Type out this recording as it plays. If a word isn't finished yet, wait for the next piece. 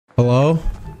Hello?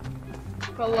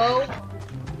 Hello?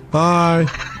 Hi.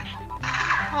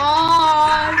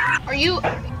 Hi. Are you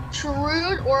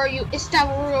Trude or are you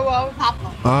Istavro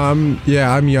Papa?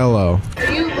 Yeah, I'm yellow.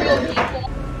 Are you real default?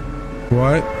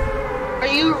 What? Are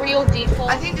you real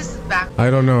default? I think this is back. I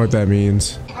don't know what that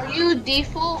means. Are you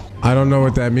default? I don't know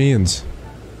what that means.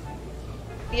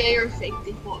 Yeah, you're a fake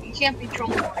default. You can't be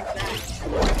trolling like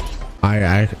that.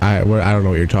 I don't know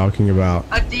what you're talking about.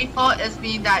 A default is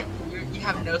mean that you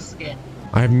have no skin.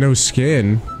 I have no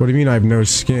skin? What do you mean I have no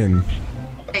skin?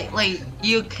 Like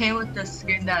you came with the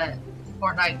skin that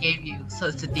Fortnite gave you, so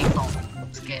it's a default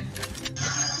skin.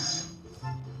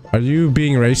 Are you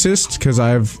being racist? Because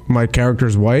my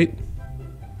character's white?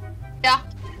 Yeah.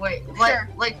 Wait, what? Sure.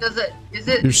 Like, is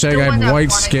it? You're saying I have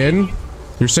white skin?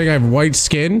 You're saying I have white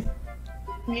skin?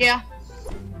 Yeah.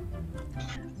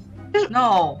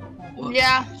 No.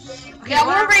 Yeah. Okay, Yeah,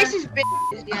 we're whatever. racist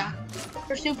bitches, yeah.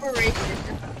 We're super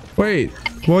racist. Wait.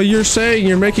 Well, you're saying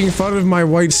you're making fun of my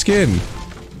white skin.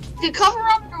 To cover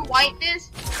up your whiteness,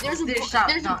 there's a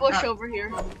bush no. over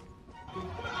here.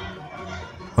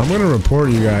 I'm gonna report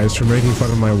you guys for making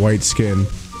fun of my white skin.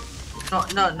 No.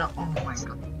 Oh my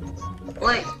god.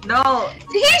 Like, no.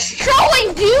 He's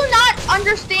trolling! Do you not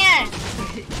understand?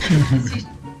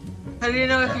 How do you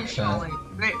know if he's trolling?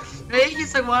 Wait, maybe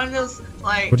he's like one of those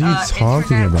like. What are you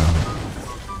talking about?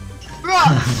 Bro,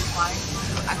 I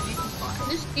think he's fine.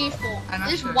 this default, I'm not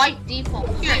this sure. white default.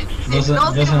 Here, Doesn't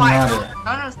matter.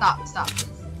 No, stop.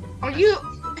 are you?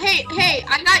 Hey,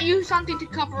 I got you something to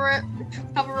cover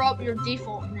up your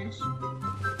defaultness.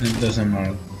 It doesn't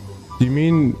matter. You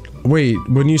mean, wait,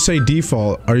 when you say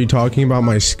default, are you talking about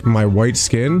my white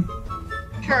skin?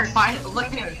 Sure. Fine. Look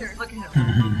at him.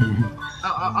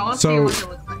 I want to see what it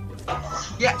looks like.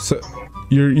 Yeah. So,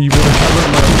 you want to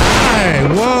cover my... Hey,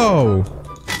 whoa!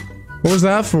 What was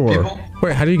that for? People?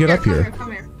 Wait, how do you get up here?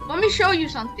 Come here. Let me show you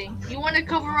something. You want to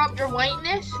cover up your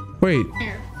whiteness? Wait,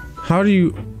 Here. how do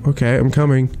you... Okay, I'm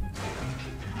coming.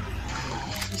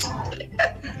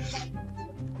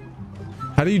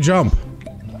 How do you jump?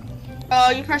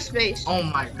 You press space. Oh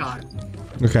my god.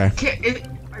 Okay.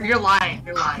 You're lying.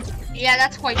 Yeah,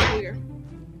 that's quite clear.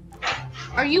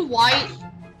 Are you white?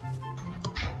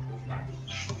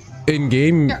 In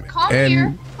game Here, come and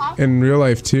here. Come. in real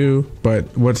life too, but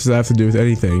what does that have to do with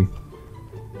anything?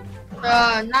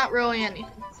 Not really anything.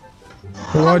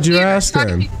 Well, why'd you Come here, ask so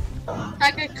then?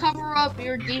 I could cover up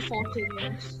your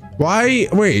defaultedness. Why?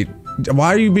 Wait.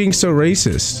 Why are you being so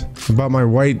racist about my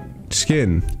white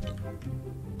skin?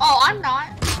 Oh, I'm not.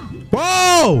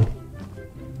 Whoa!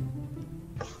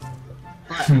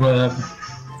 What happened?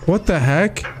 What the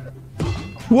heck?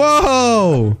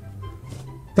 Whoa!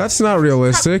 That's not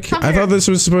realistic. Come I here. thought this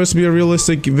was supposed to be a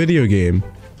realistic video game.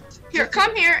 Here,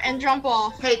 come here and jump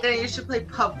off. Hey, then you should play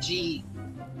PUBG.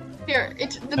 Here,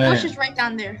 the bush is right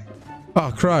down there.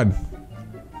 Oh, crud.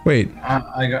 Wait,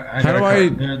 I got how a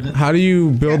car. how do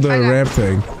you build the I got- ramp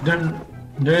thing?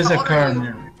 There is a car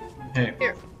near me. Hey.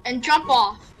 Here, and jump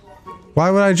off.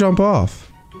 Why would I jump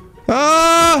off?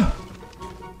 Ah!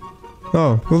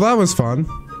 Oh, well that was fun.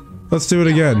 Let's do it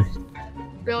again.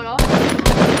 Build up.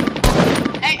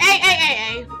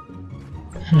 Hey.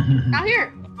 Now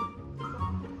here.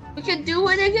 We can do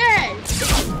it again.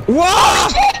 Whoa!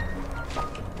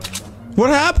 What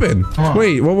happened? Huh.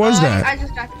 Wait, what was I that?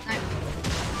 just got the knife.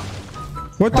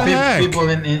 What the heck? People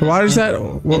Why is that?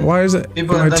 Why is it?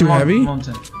 People Am I in the too heavy?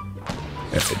 mountain.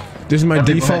 Is my What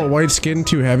people default have? white skin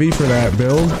too heavy for that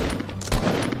build?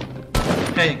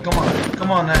 Hey, come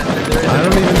on. There is I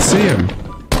don't even see him.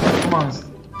 Come on.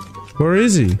 Where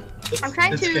is he? I'm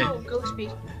trying It's to fake. go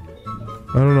speed.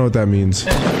 I don't know what that means.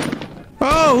 Hey,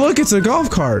 Oh, look, it's a golf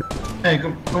cart.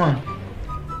 come on.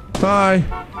 Hi.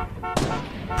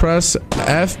 Press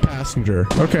F passenger.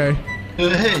 Okay.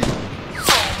 Hey.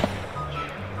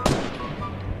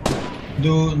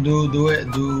 Do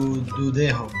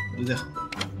dejo.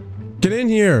 Get in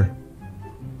here.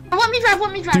 Let me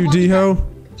drive. Do Deho.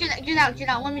 Get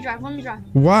out. Let me drive.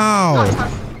 Wow.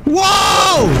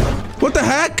 Whoa! What the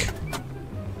heck?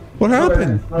 What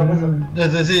happened?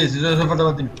 Sí, eso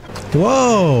faltaba a ti.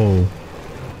 Whoa.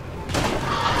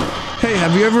 Hey,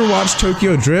 have you ever watched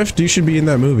Tokyo Drift? You should be in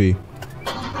that movie.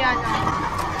 Yeah,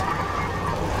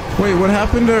 Wait, what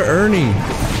happened to Ernie? no.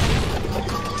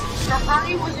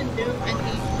 Ernie was in NOOB and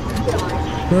he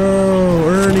died. Oh,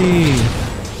 Ernie.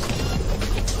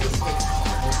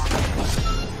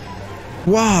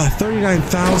 Wow,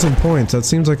 39,000 points. That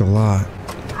seems like a lot.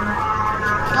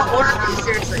 No, order me,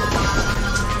 seriously.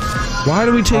 Why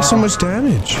do we take so much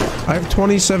damage? I have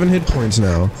 27 hit points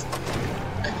now.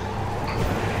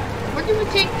 When do we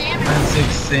take damage? I'm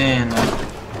 16.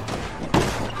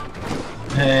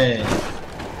 Hey.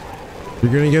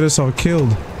 You're gonna get us all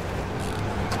killed.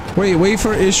 Wait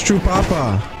for Ish True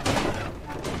Papa.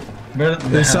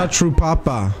 It's not True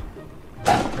Papa.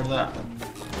 ¿Verdad?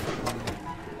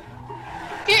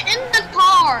 Get in the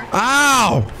car.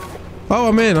 Ow! Oh,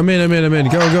 I'm in. Go.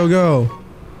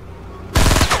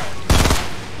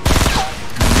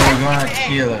 They're gonna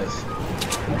kill us.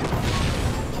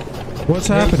 What's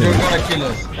happening? They're gonna kill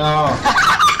us. Oh.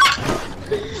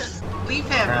 Leave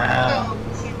him.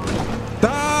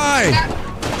 Die!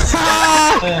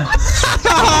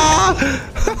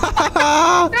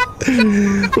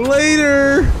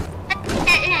 Later!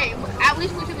 Hey, at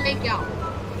least we can make out.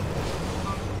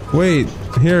 Wait,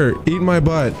 here, eat my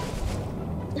butt.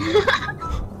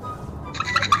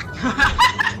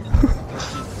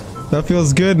 That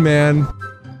feels good, man.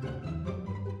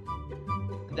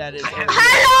 That is.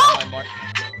 Hello!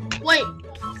 Wait.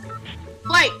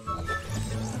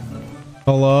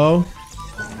 Hello?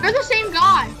 They're the same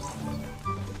guy.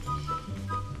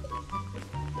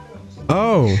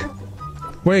 Oh.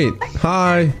 Wait,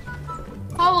 hi.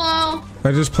 Hello.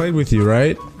 I just played with you,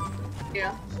 right?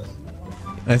 Yeah.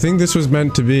 I think this was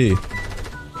meant to be.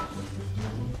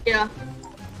 Yeah.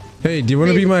 Hey, do you want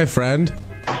to be my friend?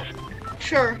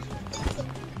 Sure.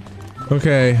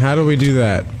 Okay, how do we do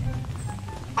that?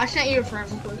 I sent you a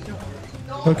friend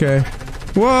request. Okay.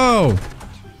 Whoa!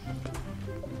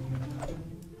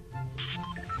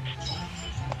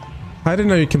 I didn't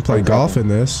know you can play golf in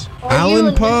this.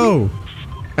 Allan Poe!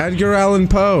 Edgar Allan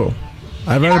Poe.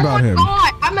 I read about him. Oh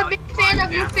my god, I'm a big fan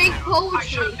of your fake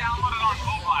poetry.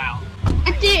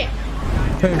 I did.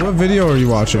 Hey, what video are you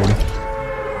watching?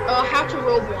 How to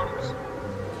Roblox.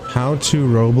 How to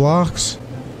Roblox?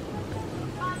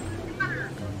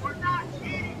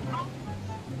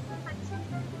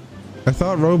 I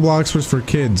thought Roblox was for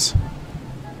kids.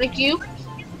 Like you?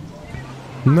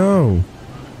 No.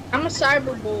 I'm a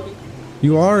cyberbully.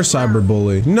 You are a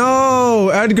cyberbully. No!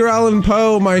 Edgar Allan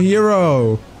Poe, my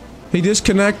hero! He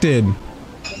disconnected.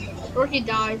 Or he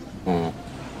died.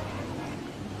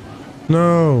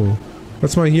 No.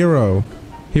 That's my hero.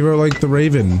 He wrote like the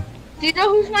Raven. Do you know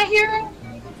who's my hero?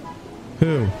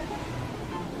 Who?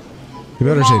 You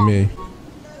better say me.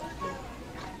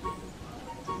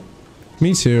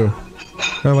 Me too.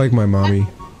 I like my mommy.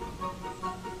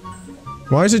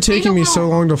 Why is it taking me so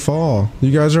long to fall? You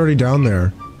guys are already down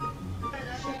there.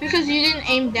 Because you didn't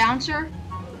aim down, sir?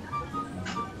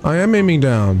 I am aiming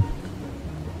down.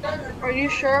 Are you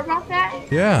sure about that?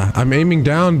 Yeah, I'm aiming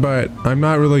down, but I'm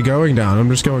not really going down. I'm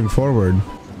just going forward.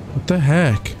 What the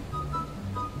heck?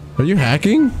 Are you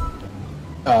hacking?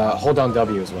 Hold down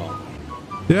W as well.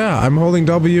 Yeah, I'm holding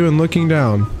W and looking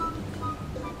down.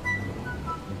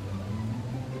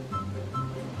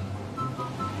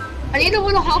 I need a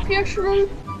little help here, Shroom.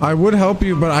 I would help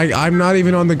you, but I'm not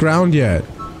even on the ground yet.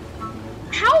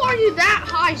 How are you that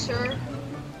high, sir?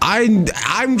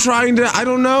 I'm trying to, I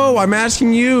don't know, I'm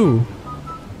asking you.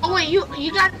 Oh wait, you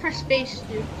gotta press space,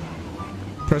 dude.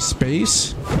 Press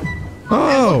space?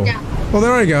 Oh. Oh, well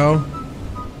there I go.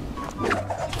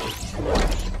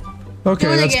 Okay,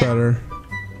 Do it that's again. better.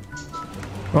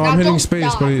 Oh, Now I'm hitting don't space,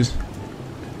 stop. but he's...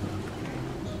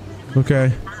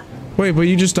 Okay. Wait, but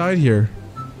you just died here.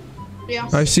 Yeah.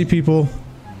 I see people.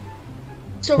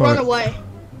 So What? run away.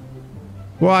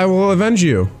 Well, I will avenge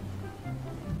you.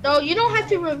 No, you don't have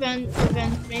to revenge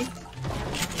me.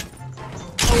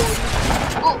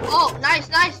 Oh, nice.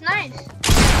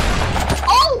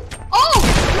 Oh,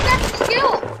 you got the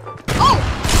skill.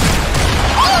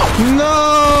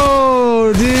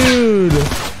 No, dude.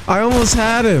 I almost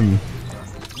had him.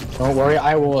 Don't worry,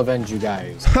 I will avenge you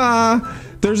guys. Ha!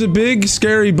 There's a big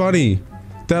scary bunny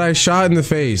that I shot in the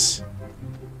face.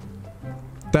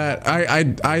 That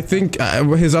I think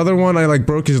his other one I like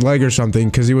broke his leg or something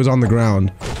because he was on the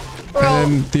ground. Bro,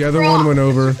 And then the other one went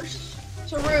over.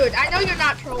 So rude. I know you're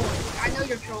not trolling. I know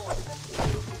you're trolling.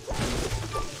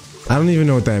 I don't even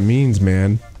know what that means,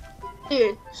 man.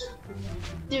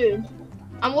 Dude.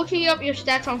 I'm looking up your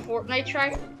stats on Fortnite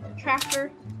tracker.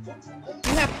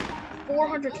 You have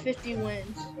 450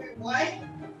 wins. What?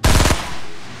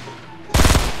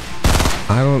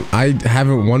 I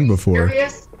haven't won before.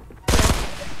 Serious?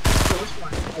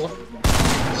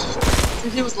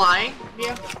 Since he was lying?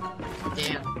 Yeah.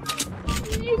 Damn.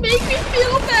 You make me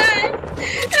feel bad.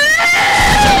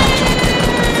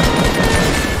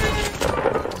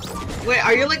 Wait,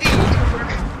 are you like a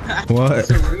YouTuber? What?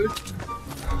 So rude.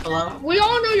 Hello? We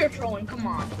all know you're trolling. Come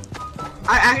on.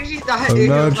 I actually thought I'm it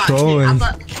not was not trolling. me.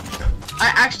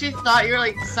 I actually thought you were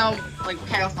like some like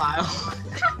pedophile.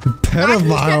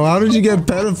 Pedophile? How did you get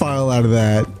pedophile out of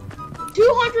that?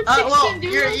 216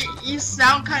 dudes. you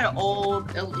sound kind of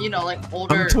old. You know, like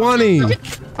older. I'm 20.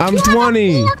 I'm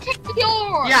 20.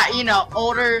 Yeah, you know,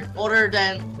 older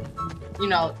than, you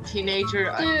know,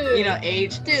 teenager, you know,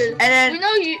 age. Dude, and then we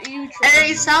know you and then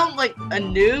you sound like a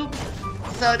noob.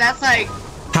 So that's like.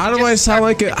 How do I sound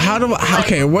like a?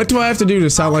 Okay, what do I have to do to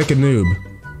sound like a noob?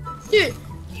 Dude,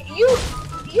 you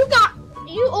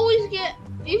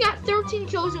got 13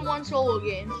 kills in one solo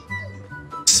game.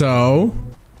 So.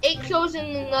 8 kills in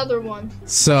another one.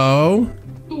 So.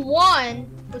 You won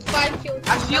with 5 kills.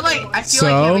 I feel like you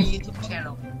have a YouTube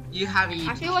channel. You have a YouTube.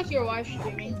 I feel like you're live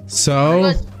streaming.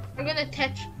 So. I'm gonna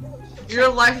touch. You're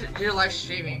live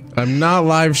streaming. I'm not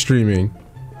live streaming.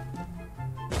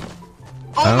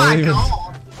 Oh my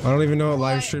god. I don't even know what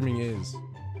live streaming is.